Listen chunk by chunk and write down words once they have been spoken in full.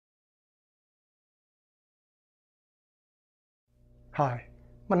Hi,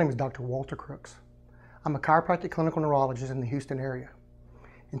 my name is Dr. Walter Crooks. I'm a chiropractic clinical neurologist in the Houston area.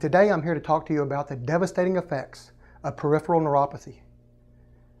 And today I'm here to talk to you about the devastating effects of peripheral neuropathy.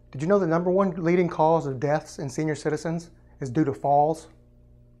 Did you know the #1 leading cause of deaths in senior citizens is due to falls?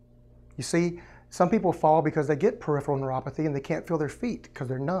 You see, some people fall because they get peripheral neuropathy and they can't feel their feet because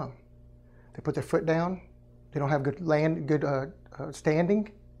they're numb. They put their foot down, they don't have good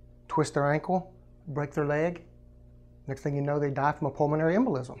standing, twist their ankle, break their leg. Next thing you know, they die from a pulmonary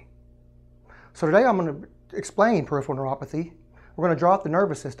embolism. So today I'm going to explain peripheral neuropathy. We're going to draw out the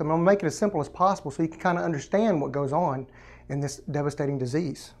nervous system. I'm going to make it as simple as possible so you can kind of understand what goes on in this devastating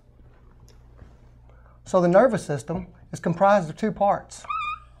disease. So the nervous system is comprised of two parts.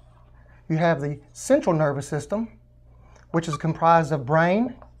 You have the central nervous system, which is comprised of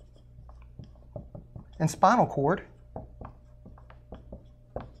brain and spinal cord.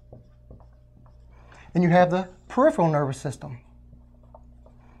 And you have the peripheral nervous system.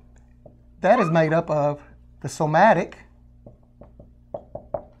 That is made up of the somatic,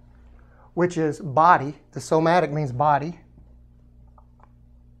 which is body. The somatic means body.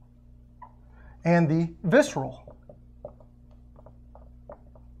 And the visceral.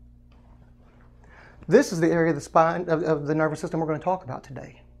 This is the area of the spine of the nervous system we're going to talk about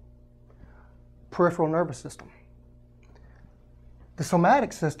today. Peripheral nervous system. The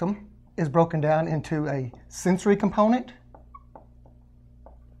somatic system is broken down into a sensory component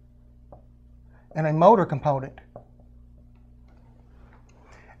and a motor component.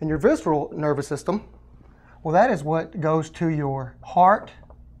 And your visceral nervous system, well, that is what goes to your heart,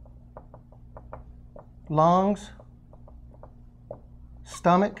 lungs,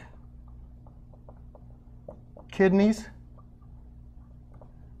 stomach, kidneys,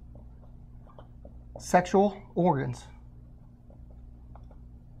 sexual organs.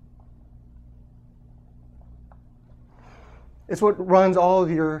 It's what runs all of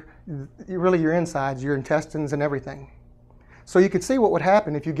your insides, your intestines and everything. So you could see what would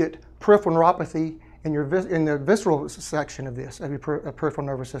happen if you get peripheral neuropathy in the visceral section of your peripheral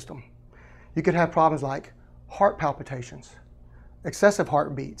nervous system. You could have problems like heart palpitations, excessive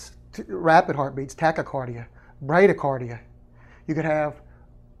heartbeats, rapid heartbeats, tachycardia, bradycardia. You could have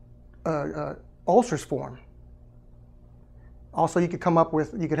ulcers form. Also, you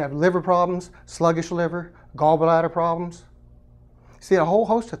could have liver problems, sluggish liver, gallbladder problems. See, a whole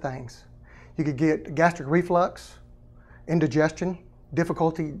host of things. You could get gastric reflux, indigestion,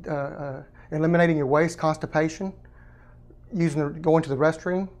 difficulty eliminating your waste, constipation, going to the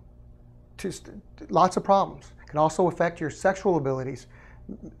restroom, lots of problems. It can also affect your sexual abilities,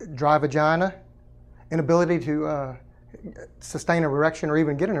 dry vagina, inability to sustain an erection or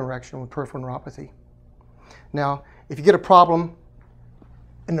even get an erection with peripheral neuropathy. Now, if you get a problem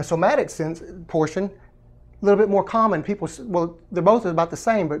in the somatic portion, a little bit more common, well, they're both about the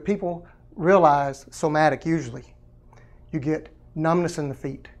same, but people realize somatic usually. You get numbness in the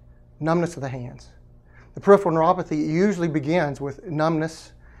feet, numbness of the hands. The peripheral neuropathy usually begins with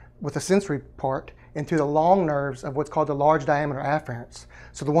numbness with the sensory part into the long nerves of what's called the large diameter afferents.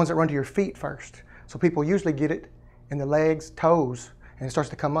 So the ones that run to your feet first. So people usually get it in the legs, toes, and it starts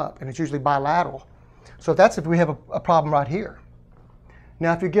to come up, and it's usually bilateral. So that's if we have a problem right here.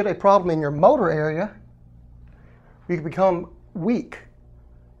 Now, if you get a problem in your motor area, you can become weak,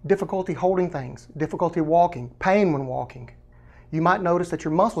 difficulty holding things, difficulty walking, pain when walking. You might notice that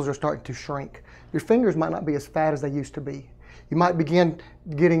your muscles are starting to shrink. Your fingers might not be as fat as they used to be. You might begin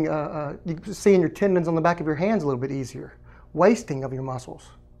getting, seeing your tendons on the back of your hands a little bit easier, wasting of your muscles.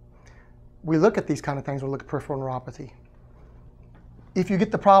 We look at these kind of things when we look at peripheral neuropathy. If you get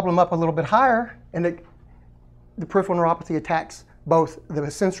the problem up a little bit higher and the peripheral neuropathy attacks both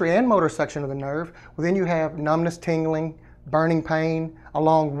the sensory and motor section of the nerve, well, then you have numbness, tingling, burning pain,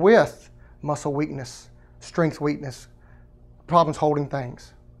 along with muscle weakness, strength weakness, problems holding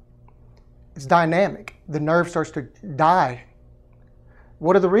things. It's dynamic. The nerve starts to die.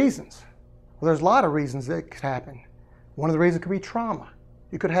 What are the reasons? Well, there's a lot of reasons that could happen. One of the reasons could be trauma.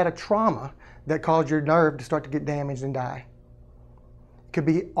 You could have had a trauma that caused your nerve to start to get damaged and die. It could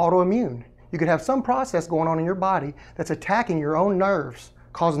be autoimmune. You could have some process going on in your body that's attacking your own nerves,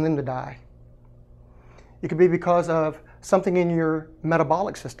 causing them to die. It could be because of something in your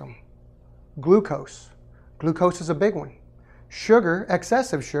metabolic system. Glucose. Glucose is a big one. Sugar,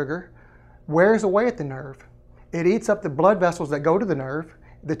 excessive sugar, wears away at the nerve. It eats up the blood vessels that go to the nerve,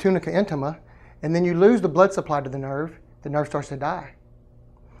 the tunica intima, and then you lose the blood supply to the nerve starts to die.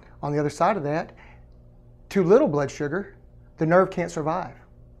 On the other side of that, too little blood sugar, the nerve can't survive.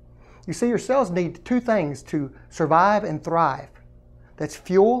 You see, your cells need two things to survive and thrive. That's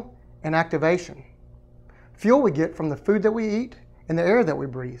fuel and activation. Fuel we get from the food that we eat, in the air that we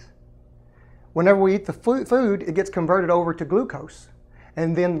breathe. Whenever we eat the food, it gets converted over to glucose.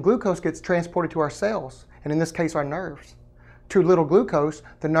 And then glucose gets transported to our cells, and in this case, our nerves. Too little glucose,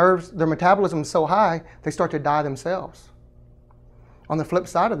 the nerves, their metabolism is so high, they start to die themselves. On the flip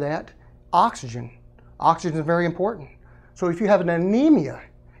side of that, oxygen. Oxygen is very important. So if you have an anemia,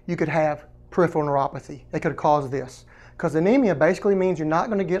 you could have peripheral neuropathy. It could cause this. Because anemia basically means you're not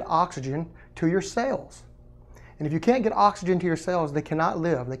going to get oxygen to your cells. And if you can't get oxygen to your cells, they cannot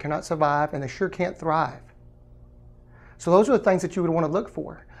live, they cannot survive, and they sure can't thrive. So those are the things that you would want to look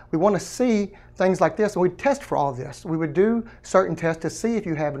for. We want to see things like this, and we test for all this. We would do certain tests to see if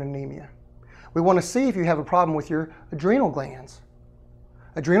you have an anemia. We want to see if you have a problem with your adrenal glands.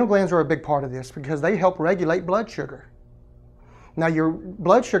 Adrenal glands are a big part of this because they help regulate blood sugar. Now your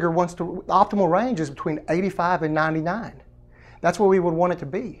blood sugar optimal range is between 85 and 99. That's where we would want it to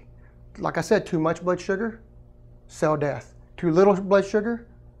be. Like I said, too much blood sugar, cell death. Too little blood sugar,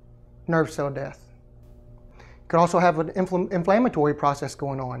 nerve cell death. Could also have an inflammatory process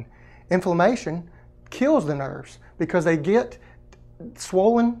going on. Inflammation kills the nerves because they get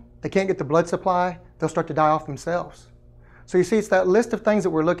swollen, they can't get the blood supply, they'll start to die off themselves. So you see, it's that list of things that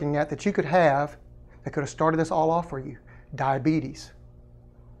we're looking at that you could have that could have started this all off for you. Diabetes,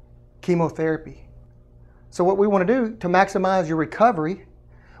 chemotherapy. So what we want to do to maximize your recovery,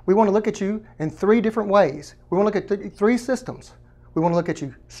 we want to look at you in 3 different ways. We want to look at 3 systems. We want to look at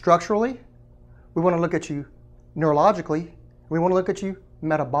you structurally, we want to look at you neurologically, we want to look at you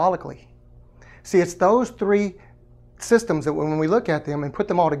metabolically. See, it's those 3 systems that when we look at them and put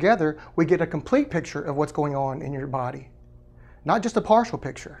them all together, we get a complete picture of what's going on in your body, not just a partial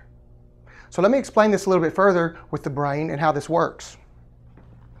picture. So let me explain this a little bit further with the brain and how this works.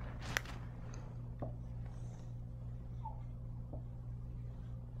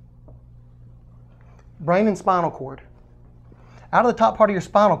 Brain and spinal cord. Out of the top part of your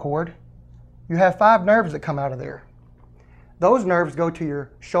spinal cord, you have 5 nerves that come out of there. Those nerves go to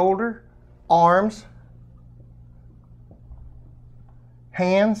your shoulder, arms,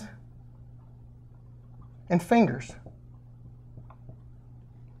 hands, and fingers.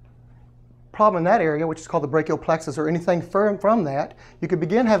 Problem in that area, which is called the brachial plexus, or anything from that, you could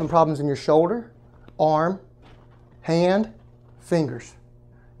begin having problems in your shoulder, arm, hand, fingers.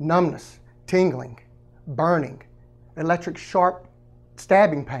 Numbness, tingling, burning, electric sharp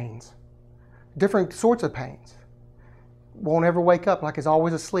stabbing pains, different sorts of pains. Won't ever wake up, like it's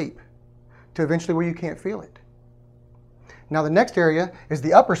always asleep, to eventually where you can't feel it. Now the next area is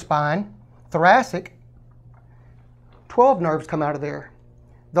the upper spine, thoracic. 12 nerves come out of there.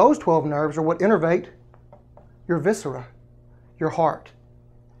 Those 12 nerves are what innervate your viscera, your heart,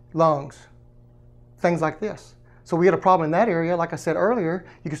 lungs, things like this. So we get a problem in that area, like I said earlier,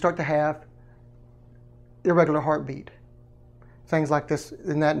 you can start to have irregular heartbeat, things like this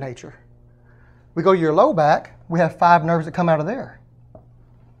in that nature. We go to your low back, we have 5 nerves that come out of there.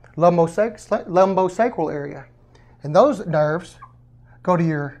 Lumbosacral area. And those nerves go to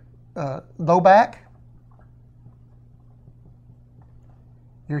your low back,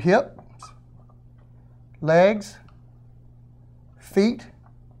 your hips, legs, feet,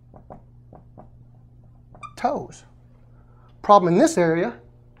 toes. Problem in this area,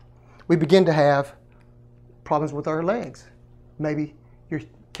 we begin to have problems with our legs. Maybe you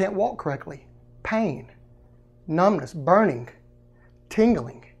can't walk correctly. Pain, numbness, burning,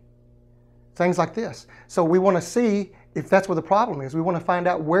 tingling, things like this. So we want to see if that's where the problem is. We want to find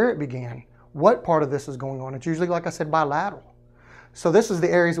out where it began, what part of this is going on. It's usually, like I said, bilateral. So this is the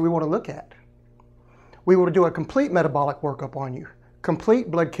areas that we want to look at. We will do a complete metabolic workup on you,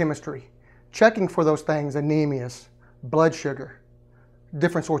 complete blood chemistry, checking for those things, anemias, blood sugar,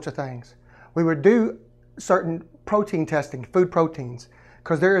 different sorts of things. We would do certain protein testing, food proteins,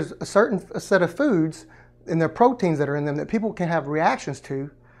 because there is a certain set of foods and their proteins that are in them that people can have reactions to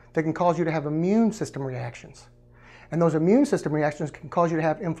that can cause you to have immune system reactions. And those immune system reactions can cause you to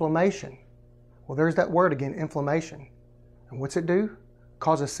have inflammation. Well, there's that word again, inflammation. And what's it do?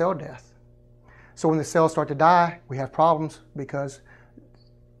 Causes cell death. So when the cells start to die, we have problems because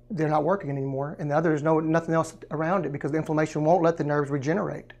they're not working anymore, and the others know nothing else around it because the inflammation won't let the nerves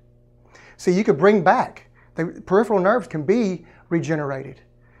regenerate. See, you could bring back, the peripheral nerves can be regenerated.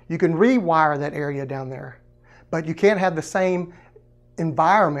 You can rewire that area down there, but you can't have the same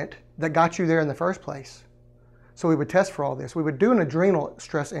environment that got you there in the first place. So we would test for all this. We would do an adrenal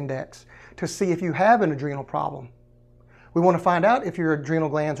stress index to see if you have an adrenal problem. We want to find out if your adrenal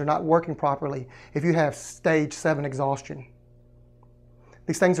glands are not working properly, if you have stage 7 exhaustion.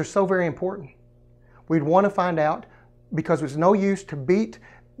 These things are so very important. We'd want to find out because there's no use to beat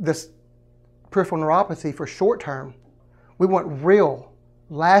this peripheral neuropathy for short term We want real,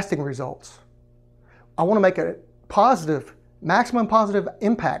 lasting results. I want to make a positive, maximum positive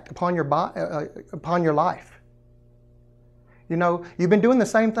impact upon your life. You know, you've been doing the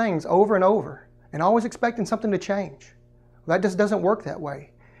same things over and over and always expecting something to change. That just doesn't work that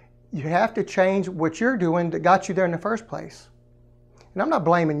way. You have to change what you're doing that got you there in the first place. And I'm not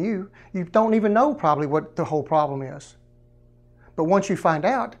blaming you. You don't even know probably what the whole problem is. But once you find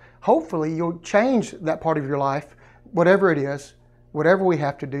out, hopefully you'll change that part of your life, whatever it is, whatever we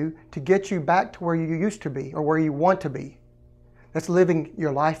have to do to get you back to where you used to be or where you want to be. That's living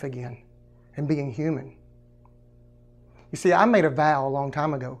your life again and being human. You see, I made a vow a long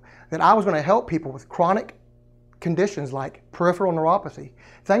time ago that I was going to help people with chronic conditions like peripheral neuropathy,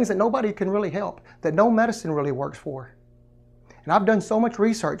 things that nobody can really help, that no medicine really works for. And I've done so much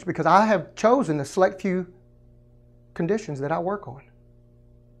research because I have chosen the select few conditions that I work on.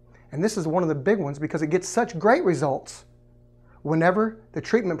 And this is one of the big ones because it gets such great results whenever the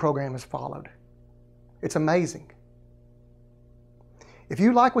treatment program is followed. It's amazing. If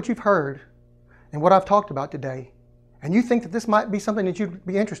you like what you've heard and what I've talked about today, and you think that this might be something that you'd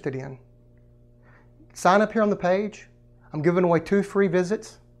be interested in, sign up here on the page. I'm giving away 2 free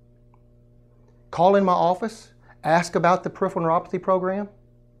visits. Call in my office. Ask about the peripheral neuropathy program.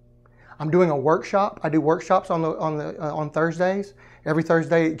 I'm doing a workshop. I do workshops on Thursdays. Every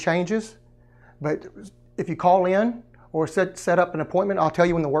Thursday it changes. But if you call in or set up an appointment, I'll tell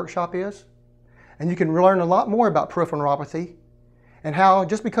you when the workshop is. And you can learn a lot more about peripheral neuropathy and how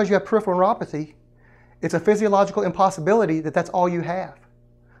just because you have peripheral neuropathy, it's a physiological impossibility that that's all you have.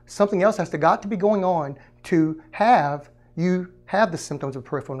 Something else has got to be going on to have you have the symptoms of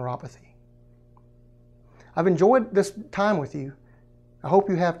peripheral neuropathy. I've enjoyed this time with you. I hope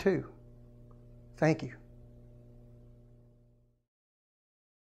you have too. Thank you.